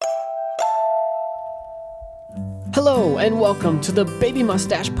Hello and welcome to the Baby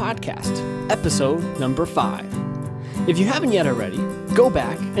Mustache Podcast, episode number 5. If you haven't yet already, go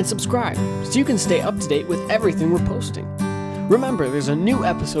back and subscribe so you can stay up to date with everything we're posting. Remember, there's a new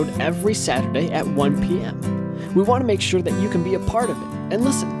episode every Saturday at 1 p.m. We want to make sure that you can be a part of it and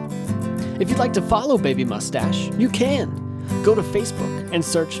listen. If you'd like to follow Baby Mustache, you can. Go to Facebook and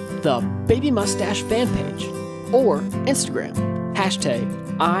search the Baby Mustache fan page or Instagram,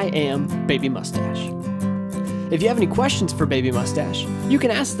 #IamBabyMustache. If you have any questions for Baby Mustache, you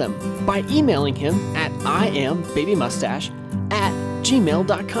can ask them by emailing him at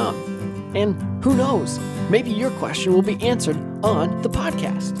iambabymustache@gmail.com. And who knows, maybe your question will be answered on the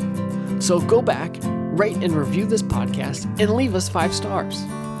podcast. So go back, rate and review this podcast, and leave us 5 stars.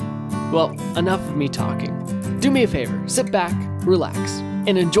 Well, enough of me talking. Do me a favor, sit back, relax,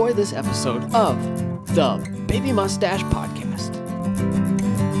 and enjoy this episode of the Baby Mustache Podcast.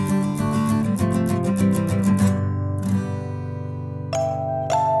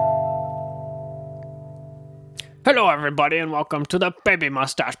 Hello, everybody, and welcome to the Baby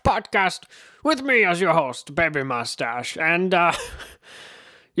Mustache Podcast with me as your host, Baby Mustache. And,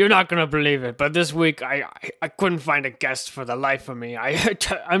 you're not gonna believe it, but this week I couldn't find a guest for the life of me.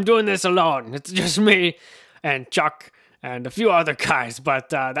 I'm doing this alone. It's just me and Chuck and a few other guys,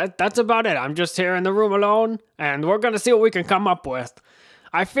 but that's about it. I'm just here in the room alone, and we're gonna see what we can come up with.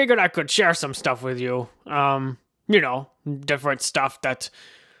 I figured I could share some stuff with you. Different stuff that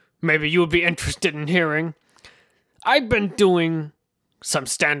maybe you would be interested in hearing. I've been doing some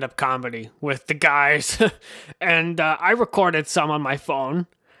stand-up comedy with the guys, and I recorded some on my phone,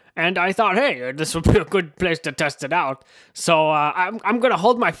 and I thought, hey, this would be a good place to test it out. So I'm gonna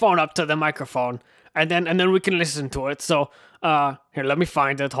hold my phone up to the microphone, and then we can listen to it. So here, let me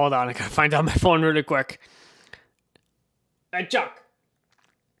find it. Hold on, I gotta find out my phone really quick. Hey, Chuck,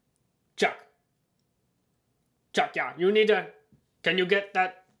 yeah, you need to. Can you get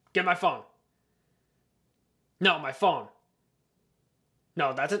my phone? No, my phone.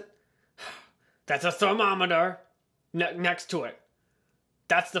 No, that's a thermometer next to it.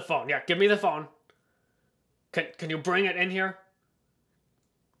 That's the phone. Yeah, give me the phone. Can you bring it in here?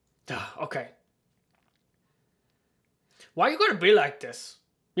 Okay. Why are you gonna be like this?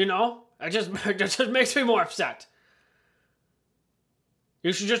 You know? It just makes me more upset.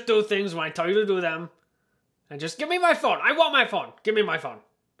 You should just do things when I tell you to do them. And just give me my phone. I want my phone. Give me my phone.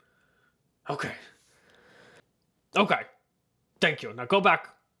 Okay. Thank you. Now go back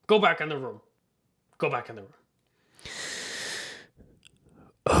in the room. Go back in the room.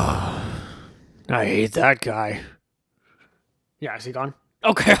 I hate that guy. Yeah, is he gone?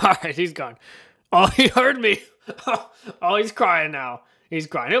 Okay, alright, he's gone. Oh, he heard me. Oh, he's crying now. He's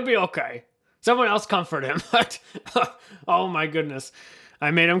crying. He'll be okay. Someone else comfort him. Oh my goodness.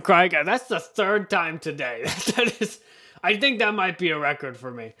 I made him cry again. That's the 3rd time today. I think that might be a record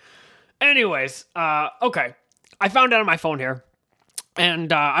for me. Anyways, okay. I found it on my phone here,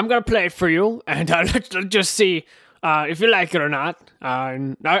 and I'm going to play it for you, and let's just see if you like it or not.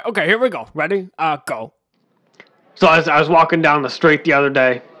 Okay, here we go. Ready? Go. So I was walking down the street the other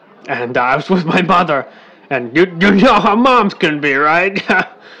day, and I was with my mother, and you know how moms can be, right?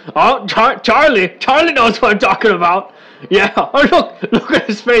 Oh, Charlie knows what I'm talking about. Yeah, oh look at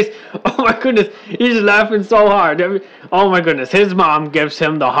his face. Oh my goodness, he's laughing so hard. Oh my goodness, his mom gives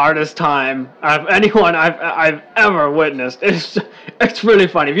him the hardest time of anyone I've ever witnessed. It's really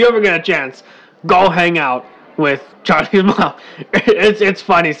funny. If you ever get a chance, go hang out with Charlie's mom. It's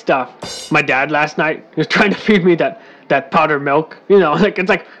funny stuff. My dad last night was trying to feed me that powdered milk. You know, it's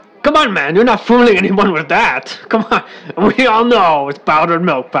like, come on, man, you're not fooling anyone with that. Come on, we all know it's powdered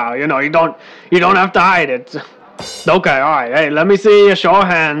milk, pal. You know, you don't have to hide it. Okay, alright, hey, let me see a show of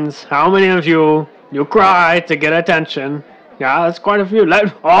hands. How many of you cry to get attention? Yeah, that's quite a few.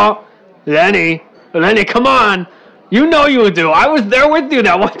 Lenny, come on. You know you do. I was there with you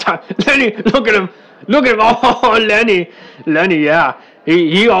that one time. Lenny, look at him. Oh, Lenny, yeah.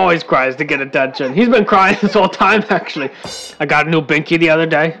 He always cries to get attention. He's been crying this whole time, actually. I got a new binky the other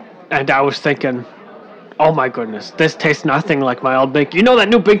day, and I was thinking, oh my goodness, this tastes nothing like my old binky. You know that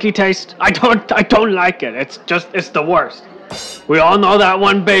new binky taste? I don't like it. It's the worst. We all know that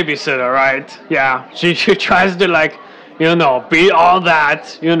one babysitter, right? Yeah, she tries to be all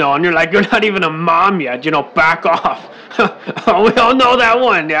that, and you're like, you're not even a mom yet, back off. We all know that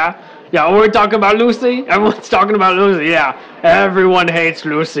one, yeah? Yeah, we're talking about Lucy? Everyone's talking about Lucy, yeah. Everyone hates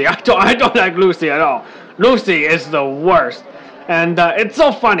Lucy. I don't like Lucy at all. Lucy is the worst. And it's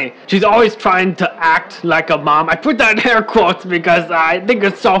so funny. She's always trying to act like a mom. I put that in air quotes because I think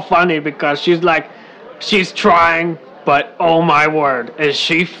it's so funny because she's trying, but oh my word, is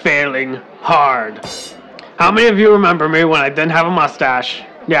she failing hard. How many of you remember me when I didn't have a mustache?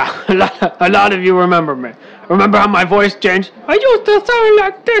 Yeah, a lot of you remember me. Remember how my voice changed? I used to sound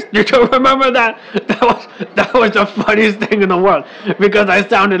like this. You can remember that? That was the funniest thing in the world because I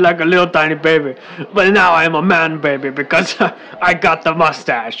sounded like a little tiny baby. But now I am a man baby because I got the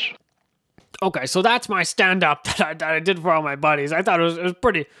mustache. Okay, so that's my stand-up that I did for all my buddies. I thought it was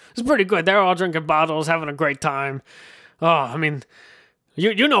pretty good. They were all drinking bottles, having a great time. Oh, I mean,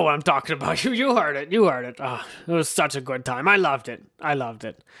 you know what I'm talking about. You heard it. Oh, it was such a good time. I loved it.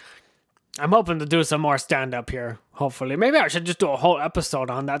 I'm hoping to do some more stand-up here. Hopefully, maybe I should just do a whole episode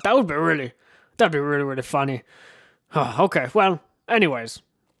on that. That'd be really funny. Oh, okay. Well, anyways.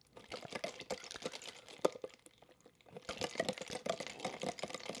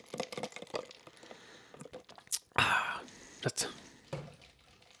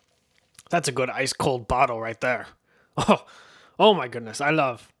 That's a good ice cold bottle right there. Oh my goodness, I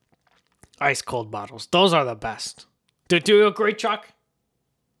love ice cold bottles. Those are the best. Do you agree, Chuck?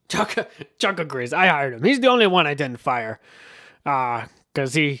 Chuck agrees. I hired him. He's the only one I didn't fire.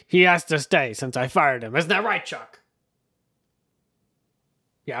 Because he has to stay since I fired him. Isn't that right, Chuck?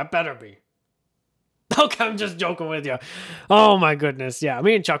 Yeah, it better be. Okay, I'm just joking with you. Oh my goodness. Yeah,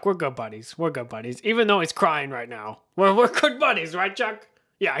 me and Chuck, we're good buddies. Even though he's crying right now. We're good buddies, right, Chuck?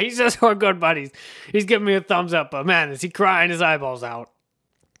 Yeah, he says we're good buddies. He's giving me a thumbs up, but man, is he crying his eyeballs out.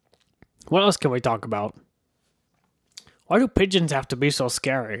 What else can we talk about? Why do pigeons have to be so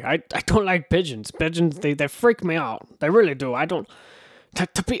scary? I don't like pigeons. Pigeons, they freak me out. They really do. I don't...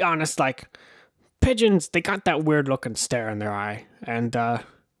 To be honest, like, pigeons, they got that weird looking stare in their eye. And the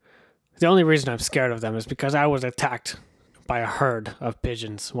only reason I'm scared of them is because I was attacked by a herd of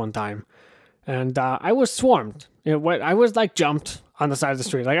pigeons one time. And I was swarmed. I was like jumped on the side of the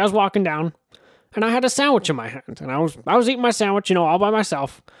street. Like I was walking down and I had a sandwich in my hand. And I was eating my sandwich, all by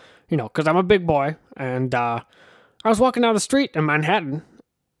myself, because I'm a big boy. And I was walking down the street in Manhattan,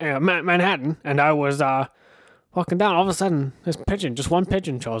 and I was walking down. All of a sudden, this pigeon, just one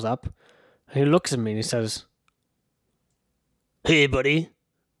pigeon shows up. And he looks at me and he says, "Hey, buddy."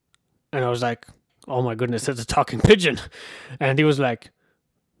 And I was like, oh my goodness, it's a talking pigeon. And he was like,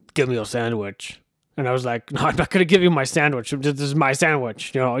 "Give me your sandwich." And I was like, "No, I'm not going to give you my sandwich. This is my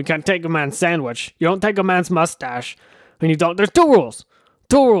sandwich. You can't take a man's sandwich. You don't take a man's mustache. And you don't, there's two rules.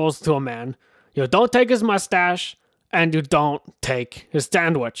 Two rules to a man. You don't take his mustache and you don't take his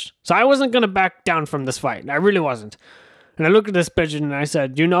sandwich." So I wasn't going to back down from this fight. I really wasn't. And I looked at this pigeon and I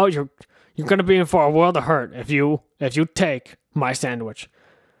said, you're going to be in for a world of hurt if you take my sandwich.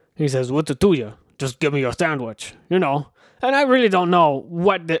 He says, "What's it to you? Just give me your sandwich." And I really don't know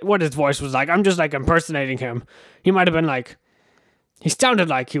what his voice was like. I'm just like impersonating him. He might have been like, he sounded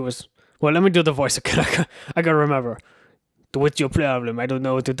like he was, well, let me do the voice again. I gotta remember. "What's your problem? I don't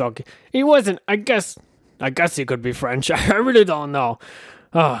know what to talk." He wasn't, I guess he could be French. I really don't know.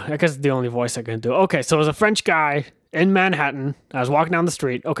 Oh, I guess it's the only voice I can do. Okay, so it was a French guy in Manhattan. I was walking down the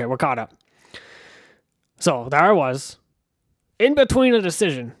street. Okay, we're caught up. So there I was, in between a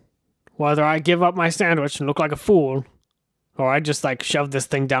decision, whether I give up my sandwich and look like a fool, or I just like shove this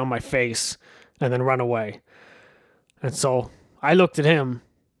thing down my face and then run away. And so I looked at him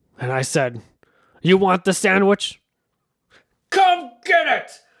and I said, "You want the sandwich? Come get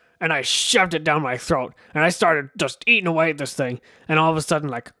it!" And I shoved it down my throat and I started just eating away at this thing. And all of a sudden,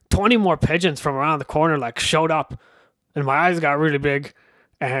 like 20 more pigeons from around the corner like showed up and my eyes got really big.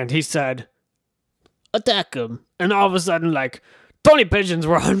 And he said, "Attack him." And all of a sudden, like 20 pigeons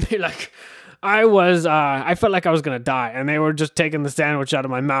were on me. Like I felt like I was going to die, and they were just taking the sandwich out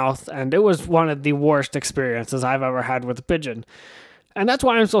of my mouth, and it was one of the worst experiences I've ever had with a pigeon. And that's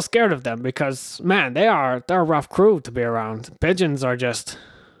why I'm so scared of them, because, man, they're a rough crew to be around. Pigeons are just,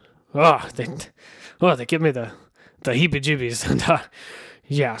 they give me the heebie-jeebies. And,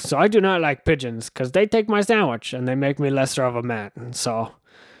 yeah, so I do not like pigeons, because they take my sandwich, and they make me lesser of a man. So,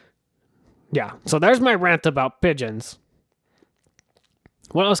 yeah, so there's my rant about pigeons.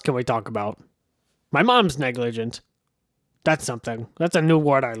 What else can we talk about? My mom's negligent. That's something. That's a new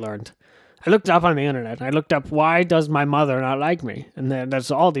word I learned. I looked it up on the internet. I looked up, why does my mother not like me? And then there's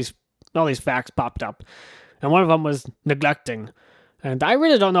all these facts popped up. And one of them was neglecting. And I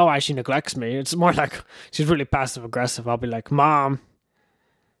really don't know why she neglects me. It's more like she's really passive aggressive. I'll be like, Mom,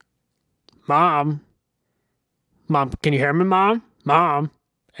 can you hear me, Mom?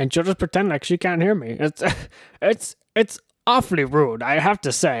 And she'll just pretend like she can't hear me. It's awfully rude, I have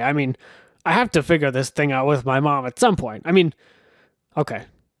to say. I mean, I have to figure this thing out with my mom at some point. I mean, okay,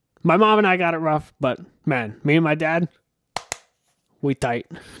 my mom and I got it rough, but man, me and my dad, we tight.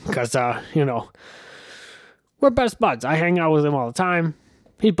 Because, we're best buds. I hang out with him all the time.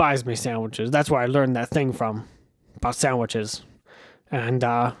 he buys me sandwiches. That's where I learned that thing from, about sandwiches. And,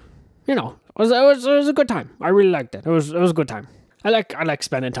 it was a good time. I really liked it. It was a good time. I like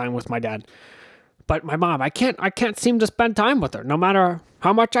spending time with my dad. But my mom, I can't seem to spend time with her. No matter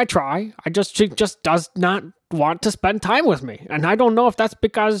how much I try, she just does not want to spend time with me. And I don't know if that's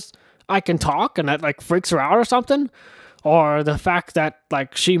because I can talk and that like freaks her out or something, or the fact that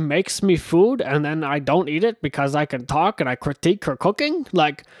like she makes me food and then I don't eat it because I can talk and I critique her cooking.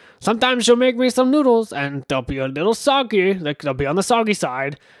 Like sometimes she'll make me some noodles and they'll be a little soggy, like they'll be on the soggy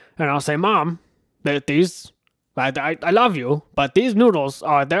side, and I'll say, Mom, I love you, but these noodles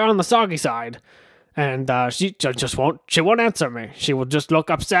they're on the soggy side. And she won't answer me. She will just look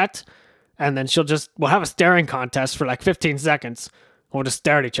upset, and then we'll have a staring contest for like 15 seconds. We'll just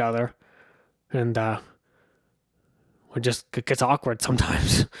stare at each other, and it gets awkward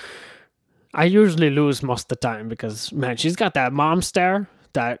sometimes. I usually lose most of the time because, man, she's got that mom stare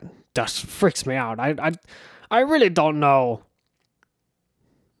that just freaks me out. I really don't know,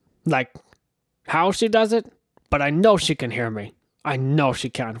 like, how she does it, but I know she can hear me. I know she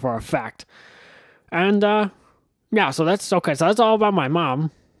can for a fact. And, so that's okay. So that's all about my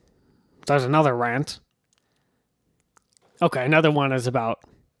mom. There's another rant. Okay, another one is about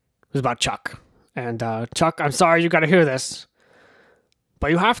Chuck. And, Chuck, I'm sorry you gotta hear this,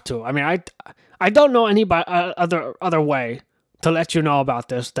 but you have to. I mean, I don't know any other way to let you know about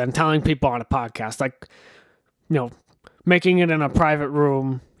this than telling people on a podcast. Like, making it in a private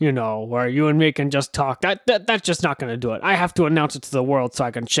room, where you and me can just talk. That's just not gonna do it. I have to announce it to the world so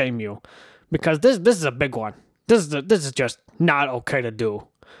I can shame you. Because this is a big one. This is just not okay to do.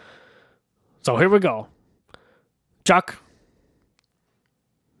 So here we go. Chuck,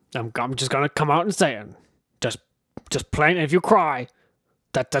 I'm just gonna come out and say it. Just plain, if you cry,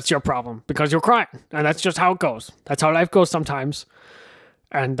 that's your problem. Because you're crying. And that's just how it goes. That's how life goes sometimes.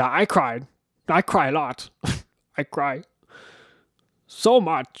 And I cried. I cry a lot. I cry so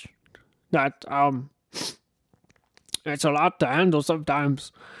much that it's a lot to handle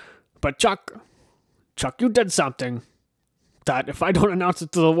sometimes. But Chuck, you did something that if I don't announce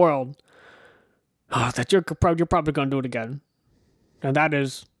it to the world, that you're probably going to do it again. And that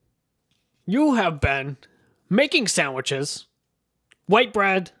is, you have been making sandwiches, white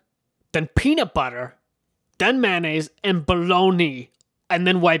bread, then peanut butter, then mayonnaise, and bologna, and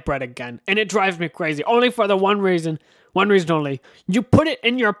then white bread again. And it drives me crazy. Only for the one reason only. You put it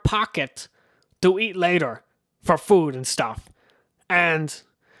in your pocket to eat later for food and stuff. And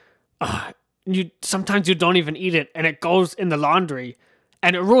sometimes you don't even eat it, and it goes in the laundry,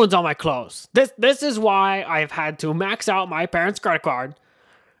 and it ruins all my clothes. This is why I've had to max out my parents' credit card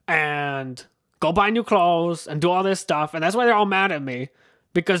and go buy new clothes and do all this stuff, and that's why they're all mad at me,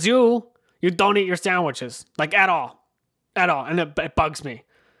 because you don't eat your sandwiches, like at all, and it bugs me.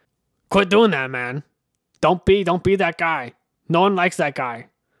 Quit doing that, man. Don't be that guy. No one likes that guy,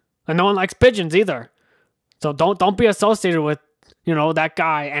 and no one likes pigeons either. So don't be associated with that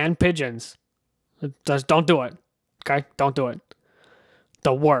guy and pigeons. Just don't do it. Okay? Don't do it.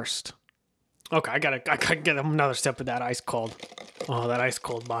 The worst. Okay, I gotta get another sip of that ice cold. Oh, that ice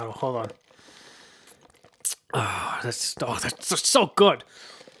cold bottle. Hold on. Oh, that's so good.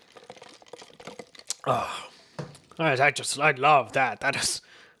 Oh, I love that.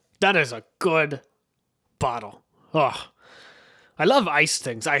 That is a good bottle. Oh, I love ice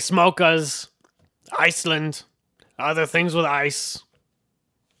things. Ice mochas, Iceland, other things with ice.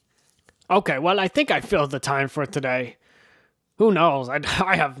 Okay, well, I think I filled the time for today. Who knows?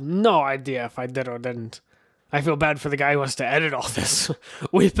 I have no idea if I did or didn't. I feel bad for the guy who has to edit all this.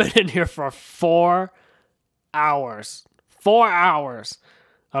 We've been in here for 4 hours. 4 hours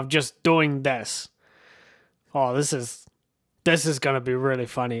of just doing this. Oh, this is going to be really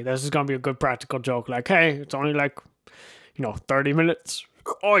funny. This is going to be a good practical joke. Like, hey, it's only 30 minutes.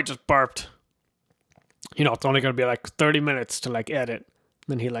 Oh, I just burped. It's only going to be 30 minutes to edit.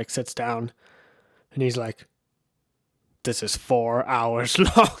 Then he sits down and he's like, this is 4 hours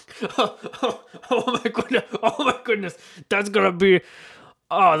long. Oh my goodness. That's going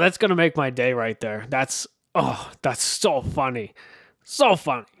to make my day right there. That's so funny. So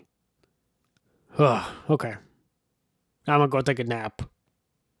funny. Okay. I'm going to go take a nap.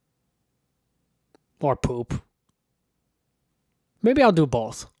 Or poop. Maybe I'll do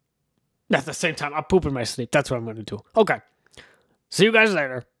both. At the same time, I'll poop in my sleep. That's what I'm going to do. Okay. See you guys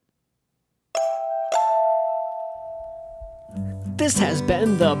later. This has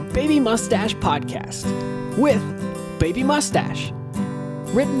been the Baby Mustache Podcast with Baby Mustache.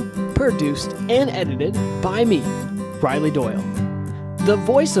 Written, produced, and edited by me, Riley Doyle. The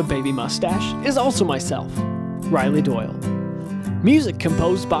voice of Baby Mustache is also myself, Riley Doyle. Music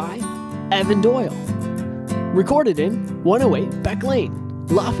composed by Evan Doyle. Recorded in 108 Beck Lane,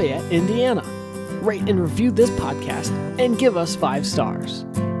 Lafayette, Indiana. Rate and review this podcast and give us 5 stars.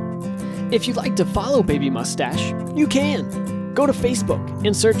 If you'd like to follow Baby Mustache, you can. Go to Facebook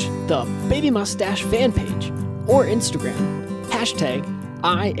and search the Baby Mustache fan page or Instagram,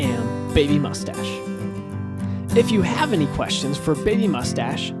 #IamBabyMustache. If you have any questions for Baby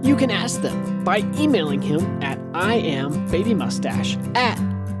Mustache, you can ask them by emailing him at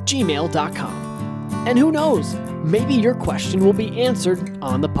iambabymustache@gmail.com. And who knows, maybe your question will be answered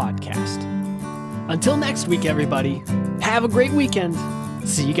on the podcast. Until next week, everybody, have a great weekend.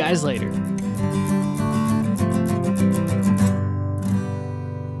 See you guys later.